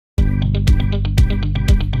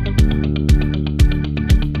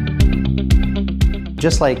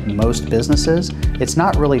Just like most businesses, it's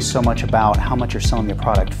not really so much about how much you're selling your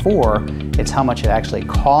product for, it's how much it actually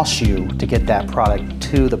costs you to get that product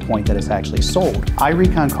to the point that it's actually sold.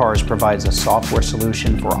 iReconCars provides a software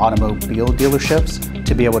solution for automobile dealerships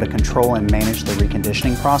to be able to control and manage the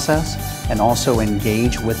reconditioning process and also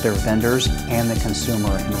engage with their vendors and the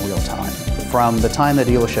consumer in real time. From the time the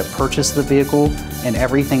dealership purchased the vehicle and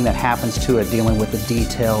everything that happens to it, dealing with the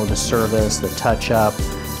detail, the service, the touch-up,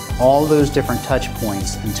 all those different touch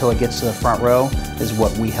points until it gets to the front row is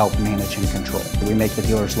what we help manage and control. We make the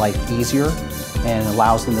dealer's life easier and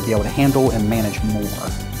allows them to be able to handle and manage more,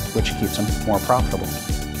 which keeps them more profitable.